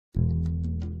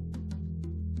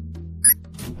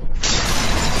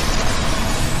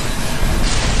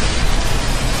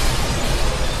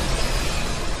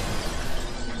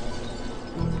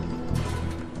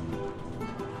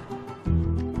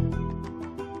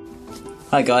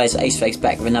Hi guys, AceFakes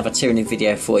back with another Tyranid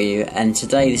video for you, and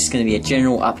today this is going to be a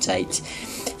general update.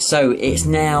 So it's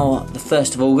now the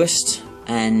 1st of August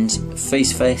and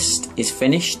Feast Fest is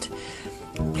finished.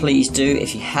 Please do,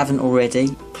 if you haven't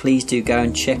already, please do go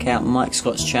and check out Mike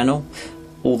Scott's channel.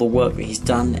 All the work that he's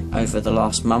done over the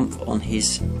last month on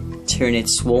his Tyranid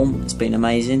Swarm has been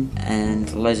amazing,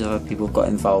 and loads of other people got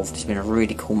involved. It's been a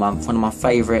really cool month, one of my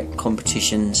favourite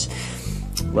competitions.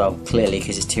 Well, clearly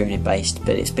because it's Tyranid based,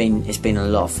 but it's been a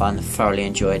lot of fun. Thoroughly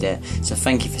enjoyed it. So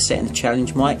thank you for setting the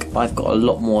challenge, Mike. I've got a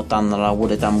lot more done than I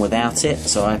would have done without it,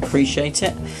 so I appreciate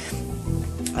it.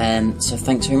 So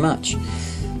thanks very much.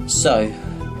 So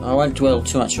I won't dwell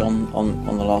too much on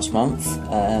the last month,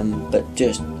 but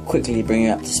just quickly bring you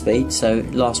up to speed. So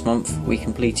last month we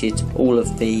completed all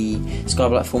of the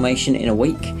Skyblight formation in a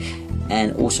week,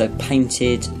 and also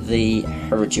painted the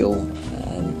Herigil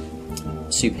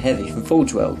Super Heavy from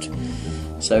Forge World.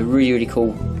 So really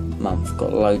cool month,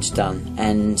 got loads done.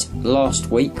 And last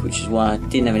week, which is why I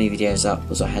didn't have any videos up,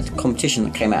 was I had a competition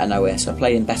that came out of nowhere. So I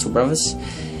played in Battle Brothers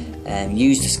and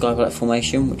used the Skyblight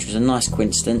formation, which was a nice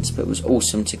coincidence, but it was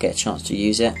awesome to get a chance to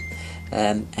use it.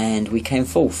 And we came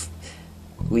fourth.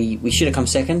 We should have come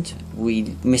second.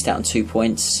 We missed out on 2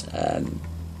 points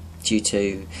due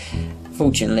to,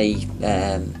 fortunately,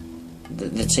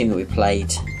 the team that we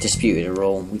played disputed a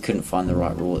rule. We couldn't find the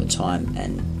right rule at the time,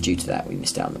 and due to that we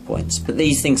missed out on the points. But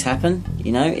these things happen,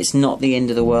 you know, it's not the end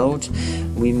of the world.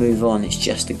 We move on, it's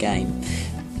just a game.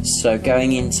 So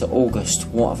going into August,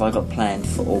 what have I got planned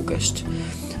for August?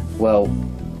 Well,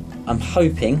 I'm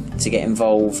hoping to get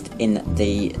involved in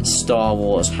the Star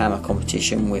Wars Hammer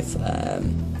competition with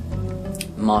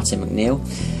Martin McNeil.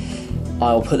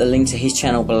 I'll put the link to his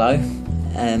channel below.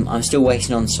 I'm still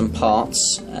waiting on some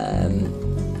parts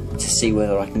to see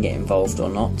whether I can get involved or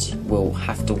not. We'll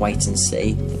have to wait and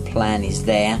see. The plan is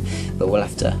there, but we'll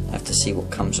have to see what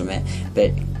comes from it.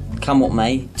 But come what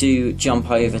may, do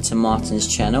jump over to Martin's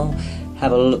channel,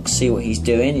 have a look, see what he's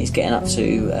doing. He's getting up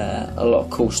to a lot of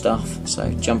cool stuff,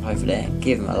 so jump over there,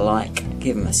 give him a like,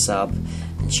 give him a sub,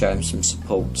 and show him some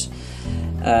support.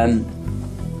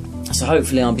 So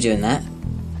hopefully I'll be doing that.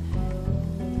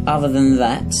 Other than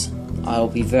that, I'll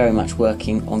be very much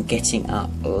working on getting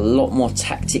up a lot more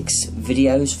tactics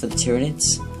videos for the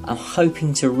Tyranids. I'm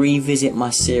hoping to revisit my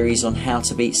series on how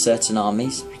to beat certain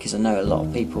armies, because I know a lot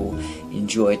of people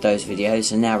enjoyed those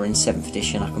videos, and now we're in 7th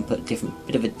edition, I can put a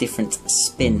bit of a different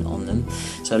spin on them.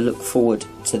 So I look forward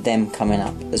to them coming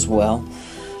up as well.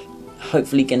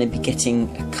 Hopefully going to be getting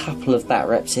a couple of bat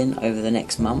reps in over the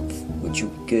next month, which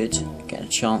will be good. Get a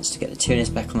chance to get the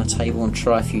Tyranids back on the table and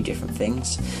try a few different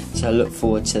things. So I look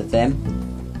forward to them.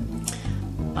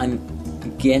 I'm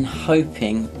again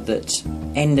hoping that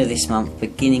end of this month,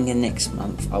 beginning of next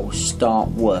month, I will start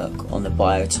work on the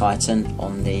Bio Titan,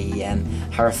 on the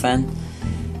Hierophant.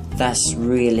 That's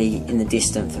really in the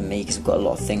distant for me, because I've got a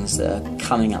lot of things that are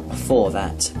coming up before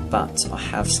that, but I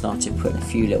have started putting a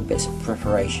few little bits of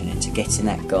preparation into getting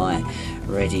that guy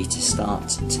ready to start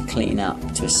to clean up,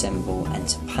 to assemble and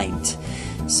to paint.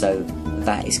 So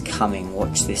that is coming,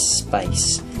 watch this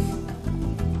space.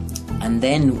 And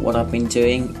then what I've been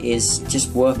doing is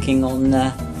just working on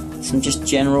some just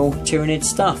general Tyranid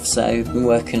stuff. So I've been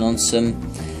working on some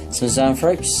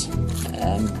Zoanthropes,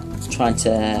 trying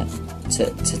to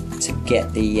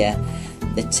get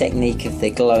the technique of the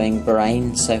glowing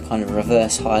brain, so kind of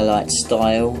reverse highlight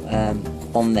style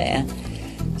on there.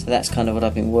 So that's kind of what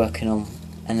I've been working on.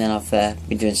 And then I've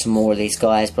been doing some more of these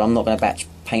guys, but I'm not going to batch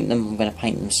paint them. I'm going to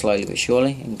paint them slowly but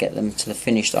surely and get them to the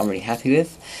finish that I'm really happy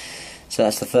with. So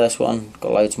that's the first one.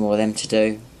 Got loads more of them to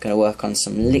do. Going to work on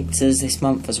some lictors this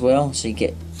month as well, so you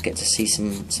get to see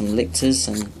some lictors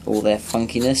and all their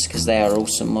funkiness, because they are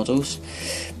awesome models.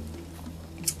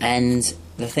 And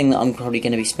the thing that I'm probably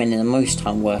going to be spending the most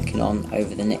time working on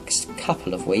over the next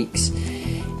couple of weeks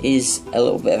is a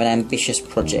little bit of an ambitious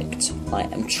project. I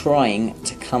am trying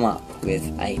to come up with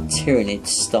a Tyranid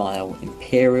style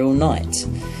Imperial Knight.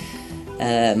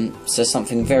 So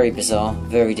something very bizarre,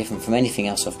 very different from anything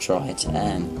else I've tried,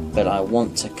 but I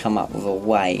want to come up with a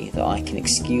way that I can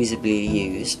excusably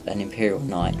use an Imperial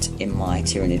Knight in my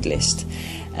Tyranid list.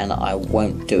 And I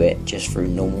won't do it just through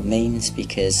normal means,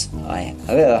 because I'm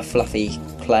a bit of a fluffy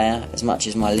player, as much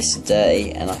as my lists are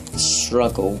dirty, and I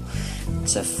struggle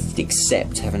to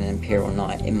accept having an Imperial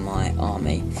Knight in my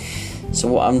army. So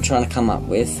what I'm trying to come up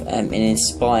with, and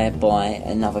inspired by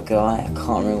another guy, I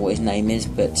can't remember what his name is,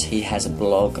 but he has a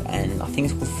blog, and I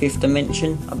think it's called 5th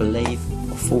Dimension, I believe,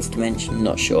 or 4th Dimension,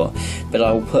 not sure, but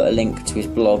I will put a link to his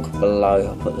blog below.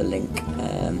 I'll put the link,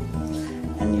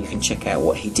 and you can check out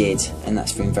what he did, and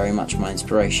that's been very much my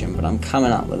inspiration. But I'm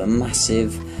coming up with a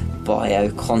massive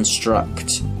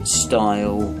bioconstruct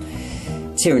style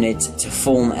Tyranid to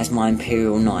form as my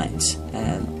Imperial Knight.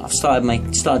 I've started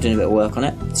doing a bit of work on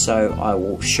it, so I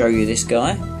will show you this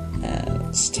guy.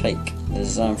 Let's take the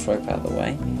zoanthrope out of the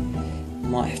way.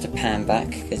 Might have to pan back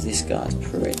because this guy's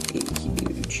pretty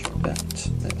huge, but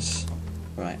that's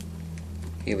right.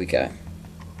 Here we go.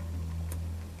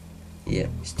 Yep,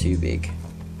 it's too big.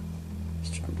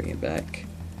 Let's try and bring it back.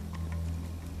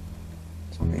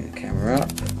 Let's bring the camera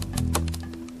up.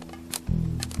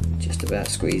 Just about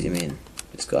squeeze him in.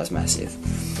 This guy's massive.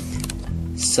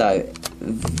 So,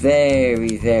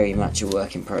 very much a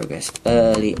work in progress.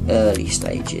 Early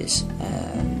stages.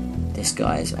 This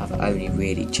guy's, I've only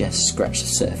really just scratched the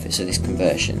surface of this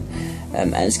conversion,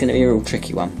 and it's going to be a real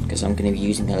tricky one because I'm going to be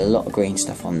using a lot of green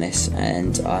stuff on this,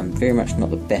 and I'm very much not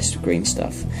the best with green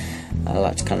stuff. I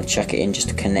like to kind of chuck it in just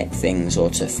to connect things or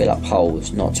to fill up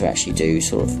holes, not to actually do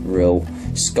sort of real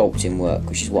sculpting work,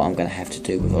 which is what I'm going to have to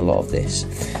do with a lot of this.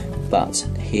 But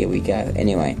here we go.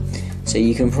 Anyway, so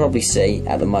you can probably see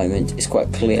at the moment it's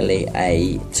quite clearly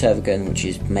a Tervagon,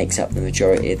 which makes up the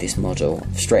majority of this model.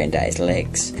 I've straightened out his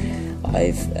legs.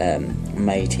 I've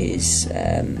made his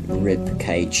rib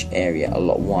cage area a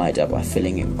lot wider by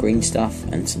filling it with green stuff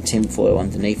and some tin foil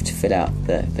underneath to fill out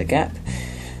the gap.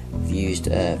 I've used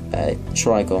a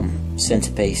trigon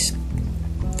centerpiece,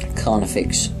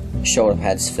 Carnifex shoulder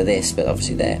pads for this, but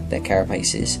obviously they're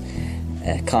carapaces.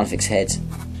 Carnifex head,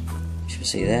 which you'll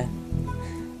see there,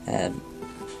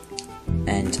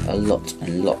 and a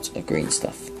lot of green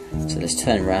stuff. So let's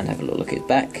turn around, have a little look at his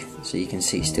back, so you can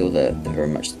see still the very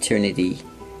much the Tyranid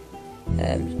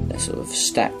sort of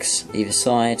stacks either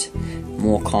side,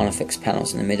 more Carnifex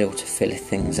panels in the middle to fill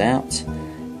things out,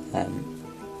 and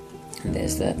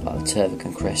there's the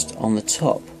Tervagon crest on the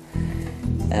top.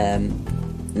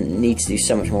 Need to do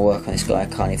so much more work on this guy, I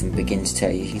can't even begin to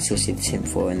tell you. You can still see the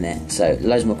tinfoil in there. So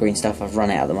loads more green stuff. I've run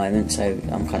out at the moment, so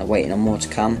I'm kind of waiting on more to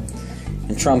come.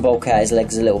 And try and bulk out his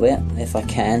legs a little bit if I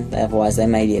can, otherwise they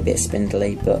may be a bit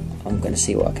spindly, but I'm going to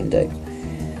see what I can do.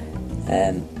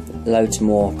 Loads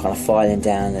more kind of filing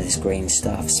down of this green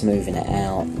stuff, smoothing it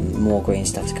out, more green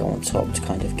stuff to go on top to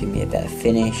kind of give me a better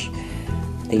finish.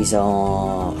 These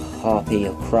are harpy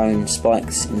or crone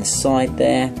spikes in the side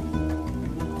there.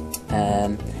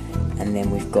 And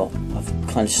then I've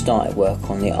kind of started work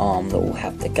on the arm that will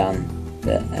have the gun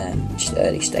that just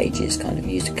early stages kind of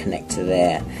used to connect to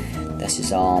there. That's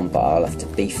his arm, but I'll have to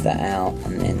beef that out,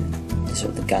 and then sort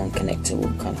of the gun connector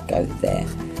will kind of go there.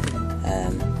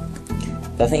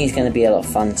 But I think he's going to be a lot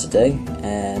of fun to do.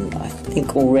 I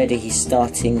think already he's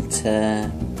starting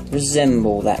to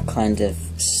resemble that kind of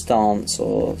stance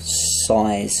or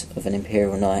size of an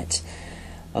Imperial Knight.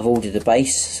 I've ordered a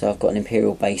base, so I've got an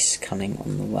Imperial base coming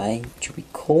on the way, which will be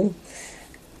cool,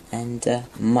 and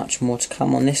much more to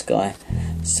come on this guy.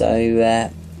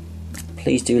 So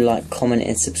please do like, comment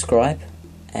and subscribe,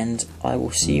 and I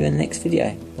will see you in the next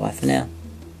video. Bye for now.